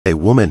A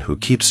woman who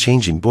keeps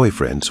changing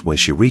boyfriends when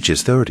she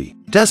reaches 30,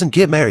 doesn't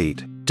get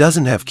married,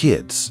 doesn't have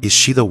kids. Is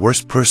she the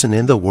worst person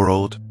in the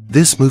world?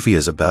 This movie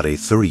is about a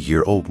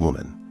 30-year-old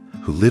woman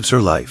who lives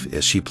her life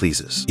as she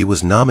pleases. It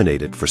was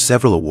nominated for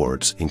several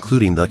awards,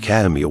 including the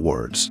Academy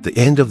Awards. The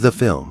end of the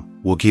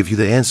film will give you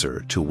the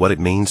answer to what it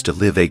means to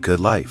live a good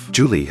life.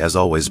 Julie has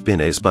always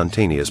been a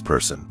spontaneous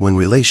person. When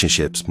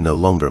relationships no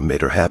longer made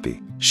her happy,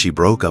 she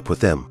broke up with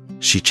them.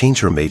 She changed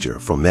her major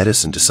from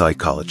medicine to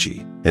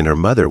psychology, and her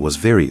mother was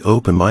very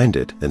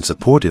open-minded and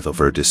supportive of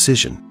her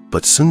decision.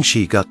 But soon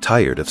she got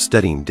tired of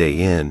studying day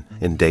in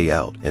and day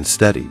out and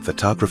studied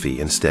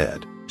photography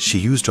instead. She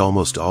used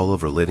almost all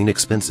of her living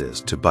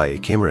expenses to buy a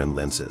camera and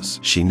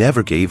lenses. She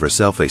never gave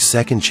herself a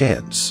second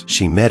chance.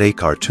 She met a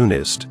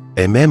cartoonist,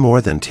 a man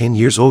more than 10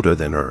 years older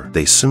than her.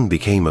 They soon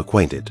became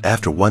acquainted.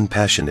 After one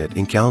passionate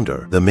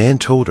encounter, the man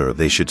told her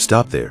they should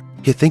stop there.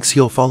 He thinks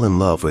he'll fall in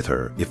love with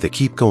her if they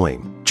keep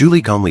going.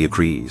 Julie calmly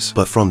agrees,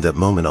 but from that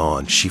moment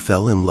on, she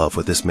fell in love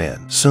with this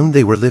man. Soon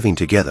they were living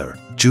together.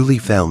 Julie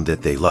found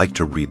that they liked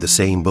to read the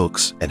same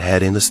books and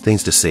had endless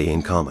things to say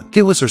in common.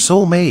 He was her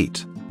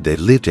soulmate. They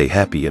lived a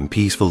happy and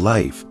peaceful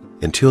life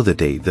until the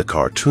day the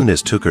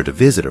cartoonist took her to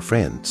visit her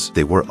friends.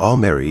 They were all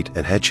married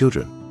and had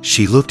children.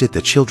 She looked at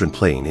the children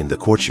playing in the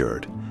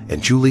courtyard,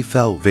 and Julie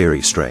felt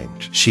very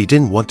strange. She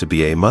didn't want to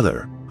be a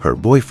mother. Her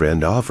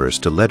boyfriend offers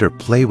to let her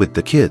play with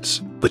the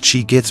kids, but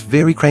she gets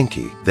very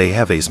cranky. They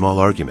have a small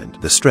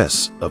argument. The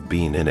stress of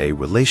being in a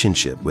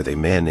relationship with a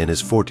man in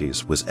his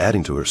 40s was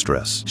adding to her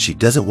stress. She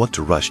doesn't want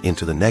to rush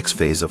into the next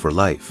phase of her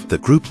life. The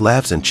group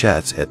laughs and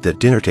chats at the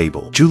dinner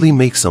table. Julie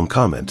makes some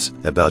comments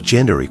about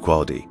gender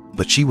equality,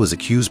 but she was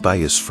accused by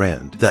his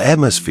friend. The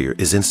atmosphere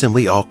is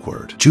instantly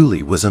awkward.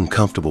 Julie was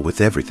uncomfortable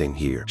with everything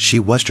here. She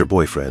watched her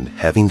boyfriend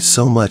having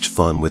so much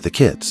fun with the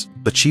kids,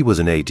 but she was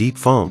in a deep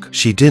funk.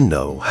 She didn't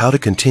know how to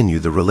continue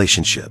the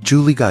relationship.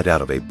 Julie got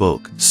out of a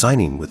book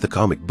signing with the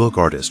comic book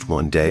artist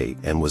one day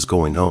and was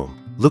going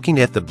home. Looking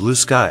at the blue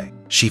sky,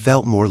 she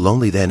felt more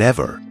lonely than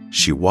ever.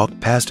 She walked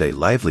past a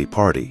lively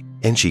party,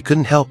 and she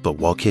couldn't help but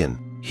walk in.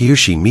 Here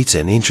she meets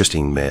an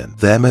interesting man.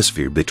 The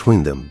atmosphere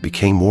between them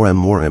became more and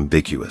more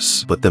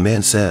ambiguous. But the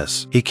man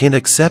says he can't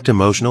accept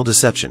emotional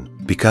deception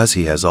because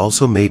he has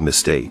also made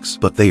mistakes.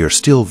 But they are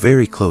still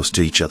very close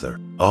to each other,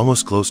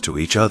 almost close to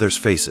each other's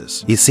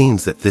faces. It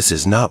seems that this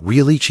is not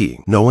really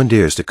cheating. No one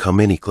dares to come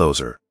any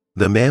closer.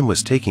 The man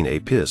was taking a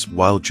piss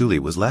while Julie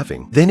was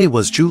laughing. Then it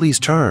was Julie's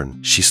turn.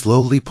 She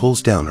slowly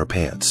pulls down her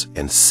pants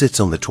and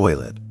sits on the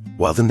toilet,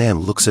 while the man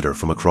looks at her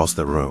from across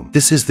the room.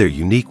 This is their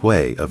unique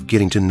way of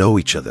getting to know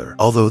each other.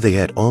 Although they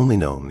had only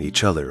known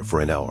each other for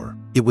an hour,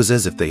 it was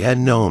as if they had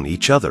known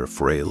each other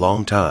for a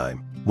long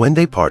time. When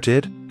they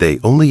parted, they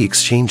only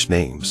exchanged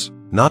names,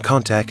 not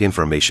contact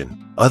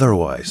information.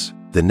 Otherwise,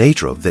 the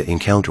nature of the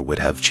encounter would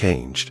have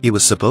changed. It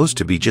was supposed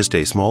to be just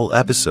a small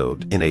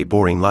episode in a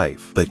boring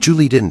life, but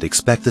Julie didn't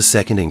expect the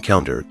second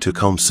encounter to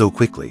come so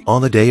quickly.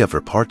 On the day of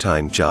her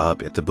part-time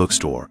job at the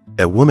bookstore,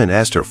 a woman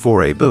asked her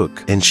for a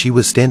book, and she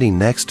was standing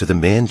next to the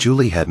man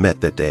Julie had met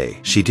that day.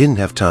 She didn't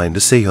have time to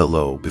say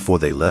hello before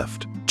they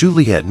left.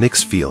 Julie had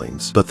mixed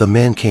feelings, but the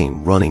man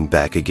came running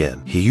back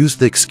again. He used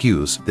the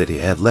excuse that he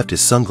had left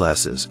his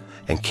sunglasses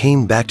and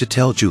came back to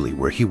tell Julie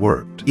where he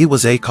worked. It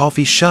was a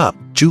coffee shop.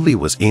 Julie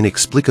was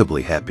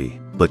inexplicably happy,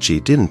 but she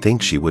didn't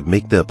think she would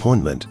make the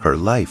appointment. Her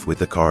life with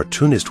the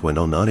cartoonist went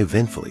on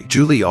uneventfully.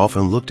 Julie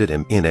often looked at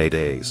him in a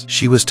daze.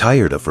 She was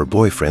tired of her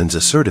boyfriend's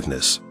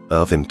assertiveness,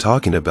 of him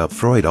talking about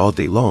Freud all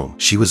day long.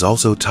 She was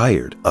also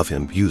tired of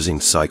him using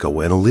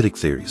psychoanalytic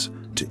theories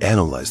to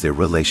analyze their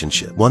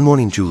relationship. One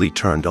morning, Julie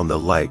turned on the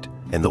light,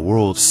 and the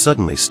world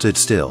suddenly stood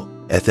still.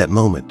 At that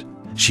moment,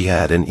 she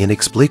had an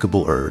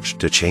inexplicable urge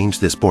to change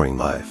this boring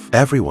life.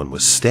 Everyone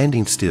was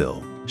standing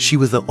still. She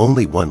was the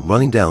only one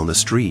running down the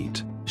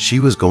street. She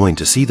was going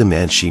to see the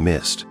man she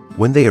missed.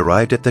 When they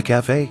arrived at the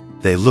cafe,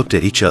 they looked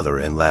at each other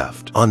and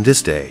laughed. On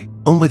this day,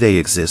 only they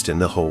exist in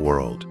the whole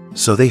world,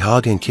 so they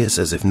hug and kiss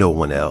as if no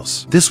one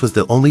else. This was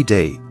the only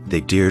day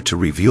they dared to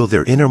reveal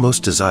their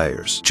innermost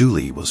desires.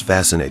 Julie was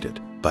fascinated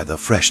by the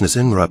freshness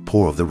and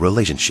rapport of the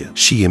relationship.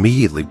 She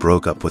immediately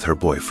broke up with her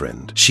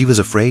boyfriend. She was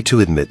afraid to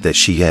admit that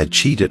she had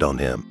cheated on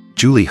him.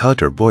 Julie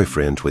hugged her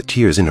boyfriend with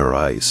tears in her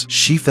eyes.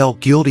 She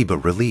felt guilty but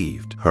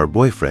relieved. Her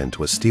boyfriend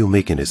was still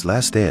making his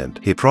last stand.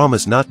 He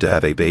promised not to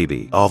have a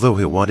baby. Although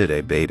he wanted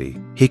a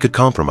baby, he could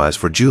compromise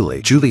for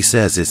Julie. Julie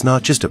says it's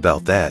not just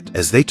about that.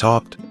 As they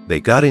talked, they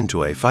got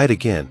into a fight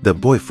again. The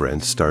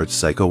boyfriend started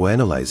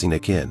psychoanalyzing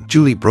again.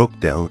 Julie broke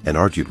down and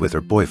argued with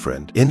her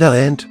boyfriend. In the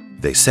end,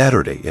 they sat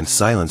her day in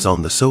silence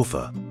on the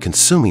sofa,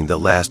 consuming the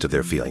last of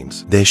their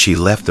feelings. Then she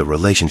left the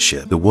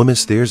relationship. The woman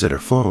stares at her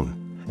phone,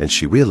 and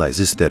she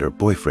realizes that her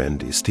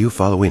boyfriend is still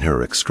following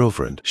her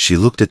ex-girlfriend. She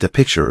looked at the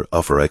picture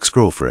of her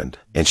ex-girlfriend,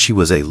 and she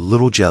was a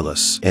little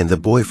jealous, and the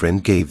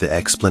boyfriend gave the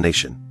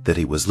explanation that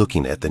he was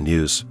looking at the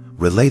news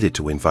related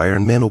to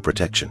environmental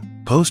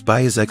protection. Posed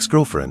by his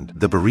ex-girlfriend,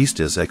 the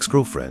barista's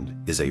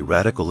ex-girlfriend is a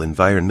radical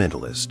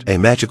environmentalist. A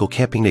magical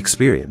camping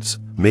experience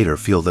made her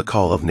feel the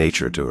call of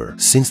nature to her.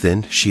 Since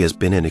then, she has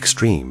been an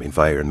extreme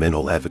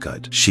environmental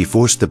advocate. She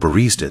forced the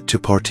barista to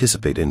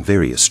participate in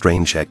various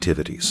strange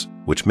activities,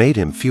 which made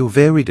him feel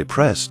very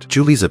depressed.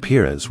 Julie's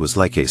appearance was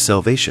like a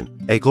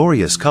salvation, a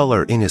glorious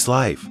color in his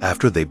life.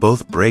 After they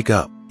both break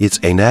up, it's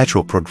a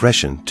natural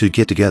progression to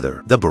get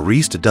together. The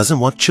barista doesn't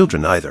want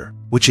children either,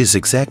 which is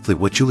exactly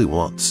what Julie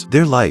wants.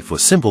 Their life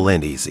was simple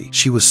and easy.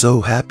 She was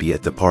so happy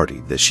at the party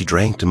that she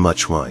drank too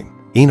much wine.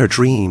 In her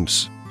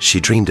dreams, she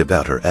dreamed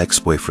about her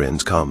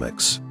ex-boyfriend's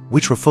comics,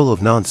 which were full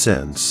of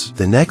nonsense.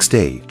 The next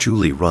day,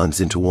 Julie runs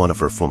into one of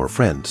her former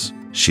friends.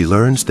 She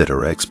learns that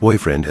her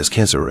ex-boyfriend has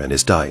cancer and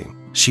is dying.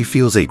 She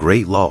feels a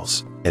great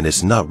loss and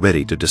is not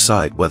ready to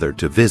decide whether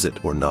to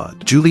visit or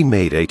not. Julie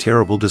made a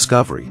terrible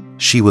discovery.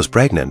 She was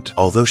pregnant,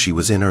 although she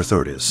was in her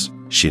 30s.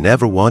 She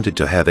never wanted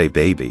to have a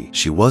baby.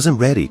 She wasn't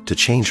ready to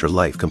change her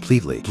life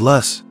completely.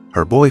 Plus,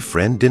 her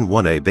boyfriend didn't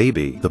want a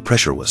baby. The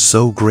pressure was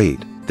so great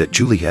that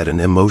Julie had an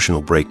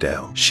emotional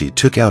breakdown. She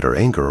took out her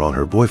anger on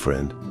her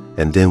boyfriend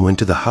and then went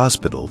to the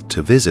hospital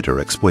to visit her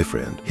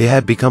ex-boyfriend. He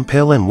had become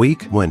pale and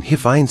weak when he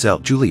finds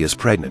out Julie is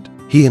pregnant.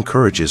 He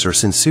encourages her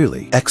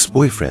sincerely.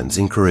 Ex-boyfriend's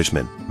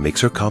encouragement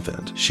makes her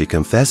confident. She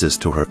confesses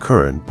to her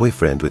current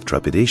boyfriend with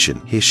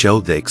trepidation. He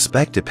showed the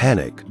expected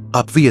panic.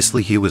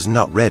 Obviously, he was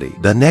not ready.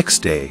 The next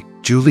day,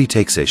 Julie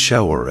takes a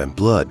shower and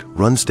blood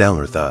runs down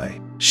her thigh.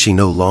 She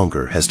no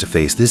longer has to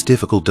face this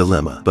difficult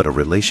dilemma, but her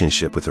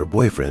relationship with her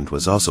boyfriend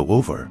was also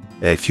over.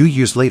 A few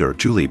years later,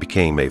 Julie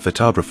became a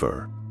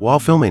photographer. While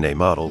filming a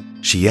model,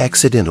 she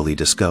accidentally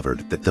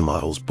discovered that the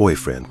model's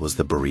boyfriend was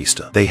the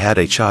barista. They had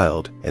a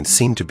child and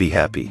seemed to be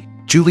happy.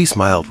 Julie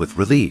smiled with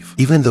relief,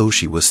 even though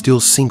she was still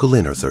single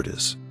in her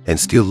 30s and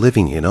still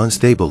living an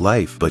unstable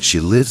life, but she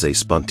lives a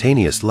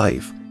spontaneous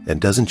life and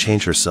doesn't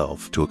change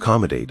herself to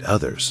accommodate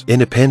others.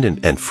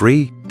 Independent and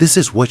free, this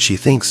is what she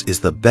thinks is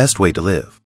the best way to live.